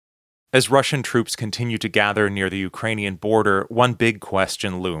As Russian troops continue to gather near the Ukrainian border, one big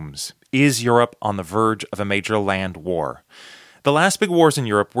question looms. Is Europe on the verge of a major land war? The last big wars in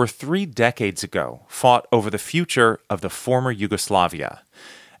Europe were 3 decades ago, fought over the future of the former Yugoslavia.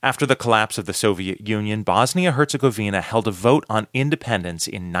 After the collapse of the Soviet Union, Bosnia-Herzegovina held a vote on independence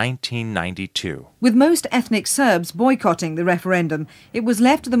in 1992. With most ethnic Serbs boycotting the referendum, it was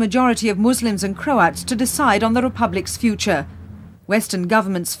left to the majority of Muslims and Croats to decide on the republic's future. Western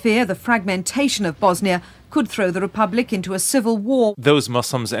governments fear the fragmentation of Bosnia could throw the republic into a civil war. Those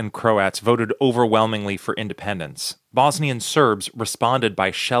Muslims and Croats voted overwhelmingly for independence. Bosnian Serbs responded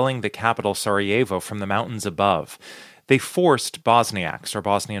by shelling the capital Sarajevo from the mountains above. They forced Bosniaks, or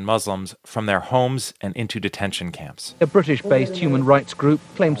Bosnian Muslims, from their homes and into detention camps. A British-based human rights group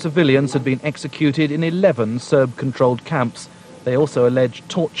claimed civilians had been executed in 11 Serb-controlled camps. They also alleged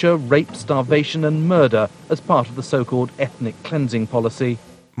torture, rape, starvation and murder as part of the so-called ethnic cleansing policy.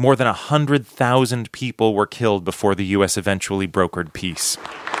 More than 100,000 people were killed before the U.S. eventually brokered peace.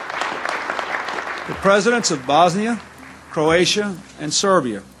 The presidents of Bosnia, Croatia, and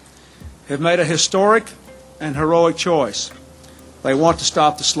Serbia have made a historic and heroic choice. They want to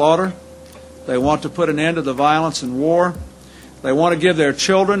stop the slaughter. They want to put an end to the violence and war. They want to give their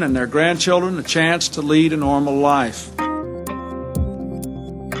children and their grandchildren a chance to lead a normal life.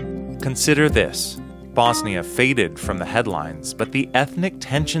 Consider this. Bosnia faded from the headlines, but the ethnic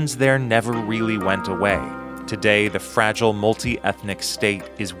tensions there never really went away. Today, the fragile multi-ethnic state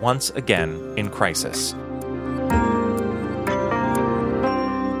is once again in crisis.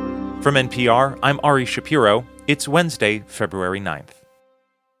 From NPR, I'm Ari Shapiro. It's Wednesday, February 9th.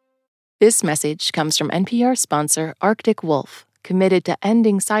 This message comes from NPR sponsor Arctic Wolf, committed to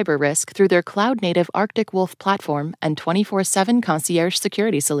ending cyber risk through their cloud-native Arctic Wolf platform and 24/7 concierge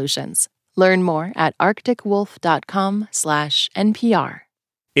security solutions. Learn more at arcticwolf.com/NPR.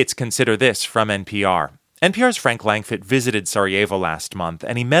 It's Consider This from NPR. NPR's Frank Langfitt visited Sarajevo last month,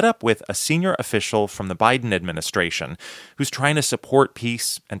 and he met up with a senior official from the Biden administration who's trying to support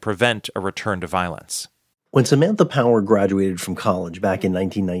peace and prevent a return to violence. When Samantha Power graduated from college back in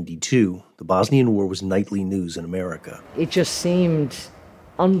 1992, the Bosnian War was nightly news in America. It just seemed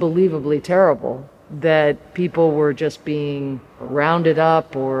unbelievably terrible that people were just being rounded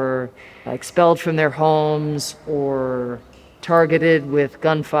up or expelled from their homes or targeted with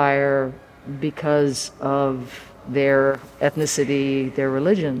gunfire because of their ethnicity, their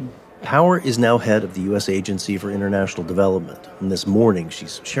religion. Power is now head of the U.S. Agency for International Development, and this morning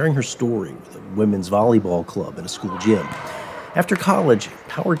she's sharing her story with a women's volleyball club in a school gym. After college,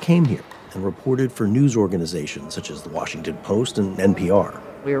 Power came here and reported for news organizations such as the Washington Post and NPR.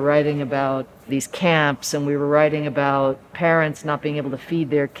 We were writing about these camps, and we were writing about parents not being able to feed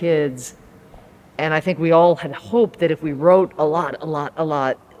their kids. And I think we all had hoped that if we wrote a lot,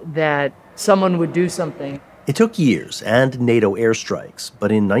 that someone would do something. It took years and NATO airstrikes,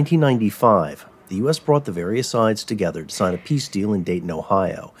 but in 1995, the U.S. brought the various sides together to sign a peace deal in Dayton,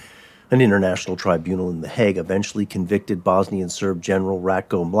 Ohio. An international tribunal in The Hague eventually convicted Bosnian Serb General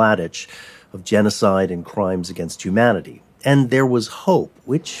Ratko Mladic of genocide and crimes against humanity. And there was hope,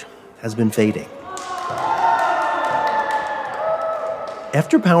 which has been fading.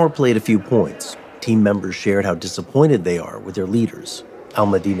 After Power played a few points, team members shared how disappointed they are with their leaders.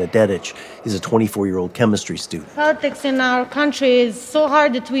 Almadina Dedic is a 24-year-old chemistry student. Politics in our country is so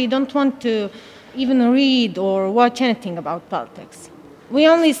hard that we don't want to even read or watch anything about politics. We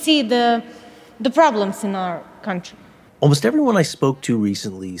only see the problems in our country. Almost everyone I spoke to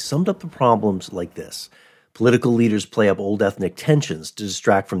recently summed up the problems like this. Political leaders play up old ethnic tensions to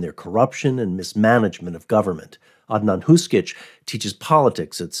distract from their corruption and mismanagement of government. Adnan Huskic teaches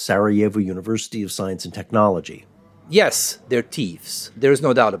politics at Sarajevo University of Science and Technology. Yes, they're thieves. There's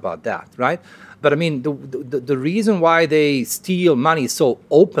no doubt about that, right? But I mean, the reason why they steal money so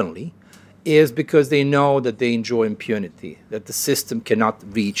openly is because they know that they enjoy impunity, that the system cannot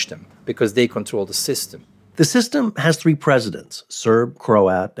reach them because they control the system. The system has 3 presidents, Serb,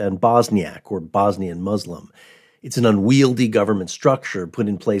 Croat, and Bosniak, or Bosnian Muslim. It's an unwieldy government structure put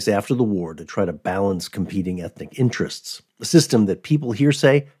in place after the war to try to balance competing ethnic interests. A system that people here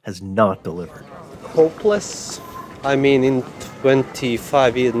say has not delivered. Hopeless. I mean, in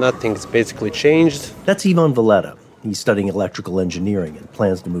 25 years, nothing's basically changed. That's Ivan Valletta. He's studying electrical engineering and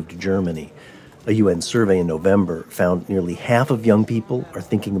plans to move to Germany. A UN survey in November found nearly half of young people are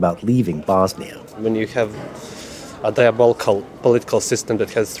thinking about leaving Bosnia. When you have a diabolical political system that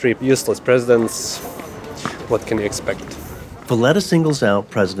has 3 useless presidents, what can you expect? Valletta singles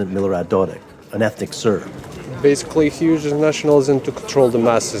out President Milorad Dodik, an ethnic Serb. Basically, he uses nationalism to control the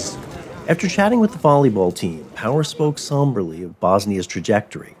masses. After chatting with the volleyball team, Power spoke somberly of Bosnia's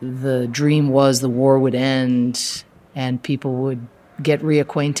trajectory. The dream was the war would end and people would get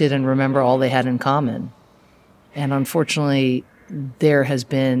reacquainted and remember all they had in common. And unfortunately, there has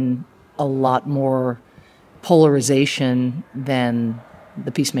been a lot more polarization than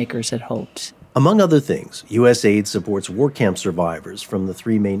the peacemakers had hoped. Among other things, U.S. aid supports war camp survivors from the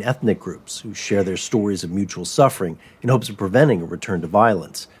three main ethnic groups who share their stories of mutual suffering in hopes of preventing a return to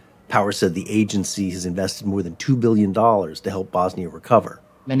violence. Power said the agency has invested more than $2 billion to help Bosnia recover.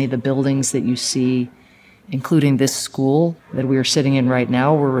 Many of the buildings that you see, including this school that we are sitting in right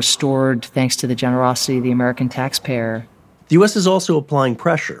now, were restored thanks to the generosity of the American taxpayer. The U.S. is also applying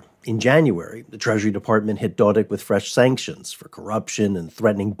pressure. In January, the Treasury Department hit Dodik with fresh sanctions for corruption and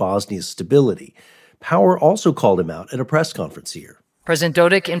threatening Bosnia's stability. Power also called him out at a press conference here. President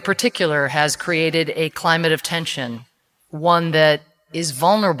Dodik, in particular, has created a climate of tension, one that is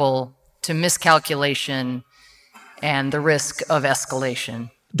vulnerable to miscalculation and the risk of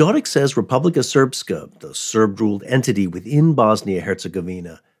escalation. Dodik says Republika Srpska, the Serb-ruled entity within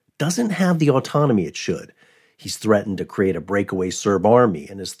Bosnia-Herzegovina, doesn't have the autonomy it should. He's threatened to create a breakaway Serb army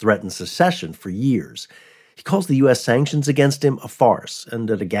and has threatened secession for years. He calls the U.S. sanctions against him a farce, and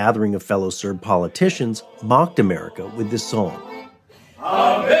at a gathering of fellow Serb politicians, mocked America with this song.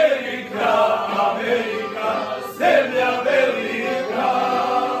 America, America, zemlja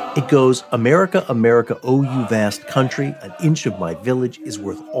velika. It goes, America, America, oh you vast country, an inch of my village is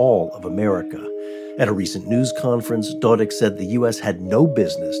worth all of America. At a recent news conference, Dodik said the U.S. had no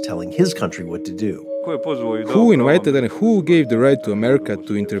business telling his country what to do. Who invited and who gave the right to America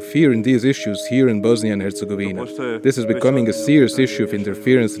to interfere in these issues here in Bosnia and Herzegovina? This is becoming a serious issue of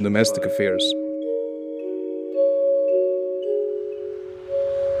interference in domestic affairs.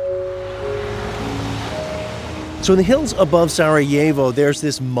 So in the hills above Sarajevo, there's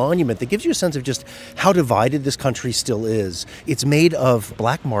this monument that gives you a sense of just how divided this country still is. It's made of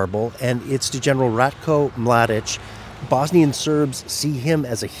black marble, and it's to General Ratko Mladic. Bosnian Serbs see him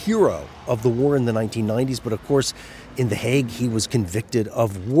as a hero of the war in the 1990s, but of course, in The Hague, he was convicted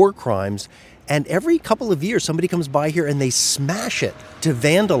of war crimes. And every couple of years, somebody comes by here and they smash it to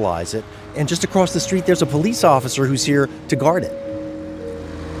vandalize it. And just across the street, there's a police officer who's here to guard it.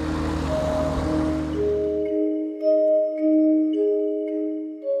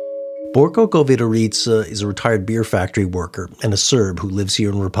 Borko Govedarica is a retired beer factory worker and a Serb who lives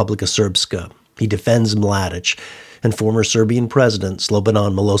here in Republika Srpska. He defends Mladic and former Serbian President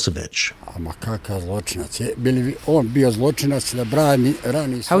Slobodan Milosevic.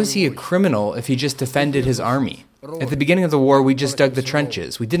 How is he a criminal if he just defended his army? At the beginning of the war, we just dug the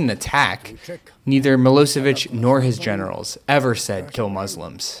trenches. We didn't attack. Neither Milosevic nor his generals ever said kill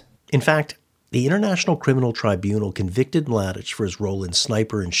Muslims. In fact, the International Criminal Tribunal convicted Mladic for his role in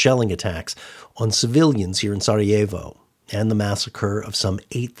sniper and shelling attacks on civilians here in Sarajevo and the massacre of some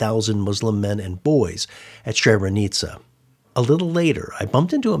 8,000 Muslim men and boys at Srebrenica. A little later, I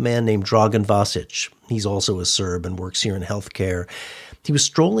bumped into a man named Dragan Vasic. He's also a Serb and works here in healthcare. He was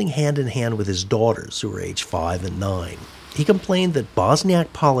strolling hand in hand with his daughters, who were age 5 and 9. He complained that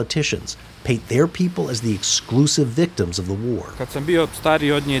Bosniak politicians paint their people as the exclusive victims of the war.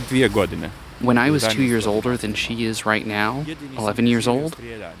 When I was 2 years older than she is right now, 11 years old,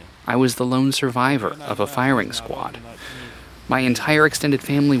 I was the lone survivor of a firing squad. My entire extended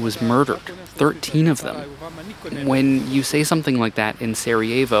family was murdered, 13 of them. When you say something like that in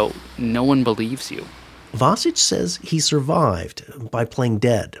Sarajevo, no one believes you. Vasic says he survived by playing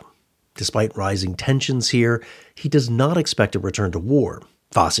dead. Despite rising tensions here, he does not expect a return to war.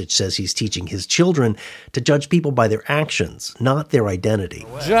 Vasic says he's teaching his children to judge people by their actions, not their identity.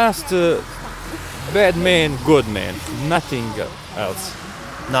 Just bad man, good man, nothing else.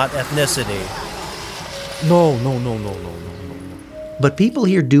 Not ethnicity. No. But people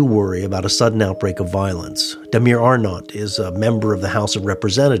here do worry about a sudden outbreak of violence. Damir Arnott is a member of the House of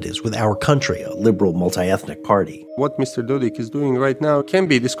Representatives with Our Country, a liberal multi-ethnic party. What Mr. Dodik is doing right now can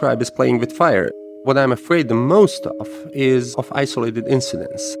be described as playing with fire. What I'm afraid the most of is of isolated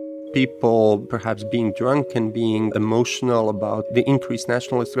incidents. People perhaps being drunk and being emotional about the increased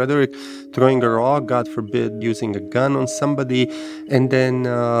nationalist rhetoric, throwing a rock, God forbid, using a gun on somebody, and then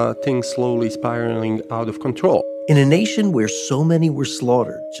things slowly spiraling out of control. In a nation where so many were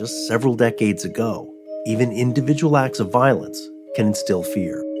slaughtered just several decades ago, even individual acts of violence can instill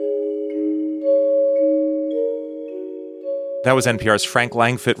fear. That was NPR's Frank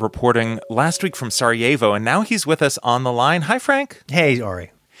Langfitt reporting last week from Sarajevo, and now he's with us on the line. Hi, Frank. Hey,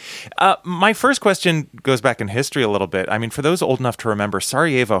 Ari. My first question goes back in history a little bit. I mean, for those old enough to remember,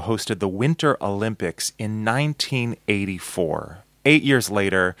 Sarajevo hosted the Winter Olympics in 1984. 8 years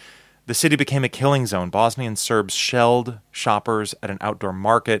later, The city became a killing zone. Bosnian Serbs shelled shoppers at an outdoor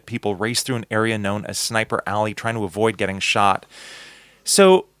market. People raced through an area known as Sniper Alley, trying to avoid getting shot.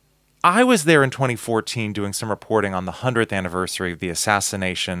 So I was there in 2014 doing some reporting on the 100th anniversary of the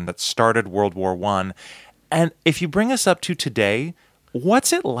assassination that started World War I. And if you bring us up to today,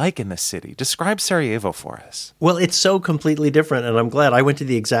 what's it like in the city? Describe Sarajevo for us. Well, it's so completely different, and I'm glad. I went to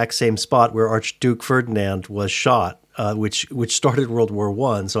the exact same spot where Archduke Ferdinand was shot, which started World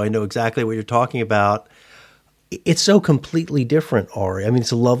War I, so I know exactly what you're talking about. It's so completely different, Ari. I mean,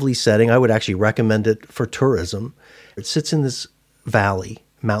 it's a lovely setting. I would actually recommend it for tourism. It sits in this valley,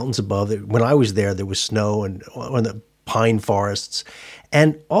 mountains above it. When I was there was snow and on the pine forests.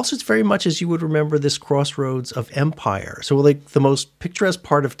 And also it's very much as you would remember this crossroads of empire. So like the most picturesque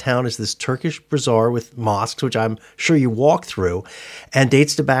part of town is this Turkish bazaar with mosques, which I'm sure you walk through, and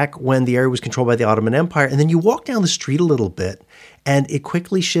dates to back when the area was controlled by the Ottoman Empire. And then you walk down the street a little bit, and it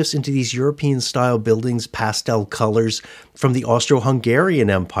quickly shifts into these European-style buildings, pastel colors from the Austro-Hungarian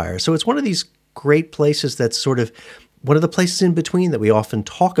Empire. So it's one of these great places that's sort of one of the places in between that we often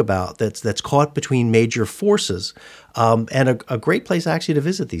talk about that's caught between major forces, and a great place actually to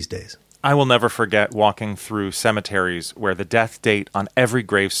visit these days. I will never forget walking through cemeteries where the death date on every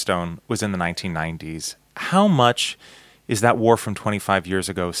gravestone was in the 1990s. How much is that war from 25 years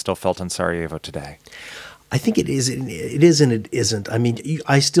ago still felt in Sarajevo today? I think it is and it isn't. I mean,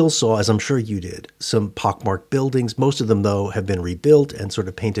 I still saw, as I'm sure you did, some pockmarked buildings. Most of them, though, have been rebuilt and sort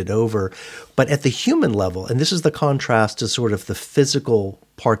of painted over. But at the human level, and this is the contrast to sort of the physical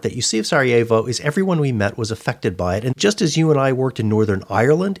part that you see of Sarajevo, is everyone we met was affected by it. And just as you and I worked in Northern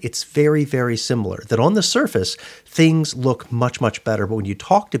Ireland, it's very, very similar. That on the surface, things look much, much better. But when you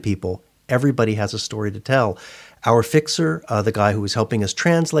talk to people, everybody has a story to tell. Our fixer, the guy who was helping us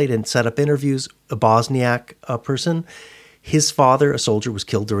translate and set up interviews, a Bosniak person, his father, a soldier, was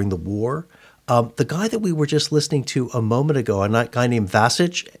killed during the war. The guy that we were just listening to a moment ago, a guy named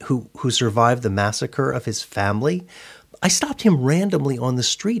Vasic, who survived the massacre of his family, I stopped him randomly on the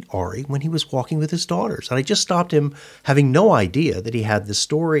street, Ari, when he was walking with his daughters. And I just stopped him having no idea that he had this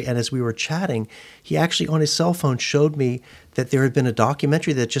story. And as we were chatting, he actually on his cell phone showed me that there had been a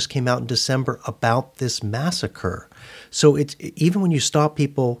documentary that just came out in December about this massacre. So it's even when you stop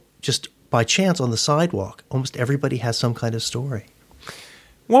people just by chance on the sidewalk, almost everybody has some kind of story.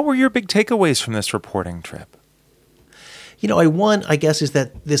 What were your big takeaways from this reporting trip? One, I guess, is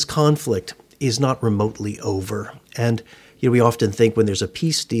that this conflict is not remotely over. And, we often think when there's a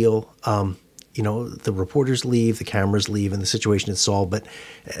peace deal, the reporters leave, the cameras leave, and the situation is solved. But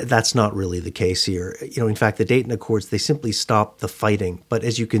that's not really the case here. In fact, the Dayton Accords, they simply stopped the fighting. But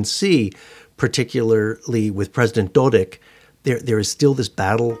as you can see, particularly with President Dodik, there is still this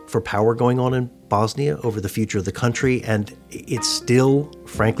battle for power going on in Bosnia over the future of the country. And it's still,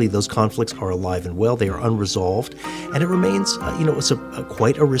 frankly, those conflicts are alive and well. They are unresolved. And it remains, it's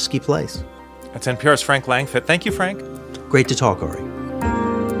quite a risky place. That's NPR's Frank Langfitt. Thank you, Frank. Great to talk, Ari.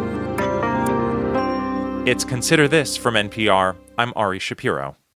 It's Consider This from NPR. I'm Ari Shapiro.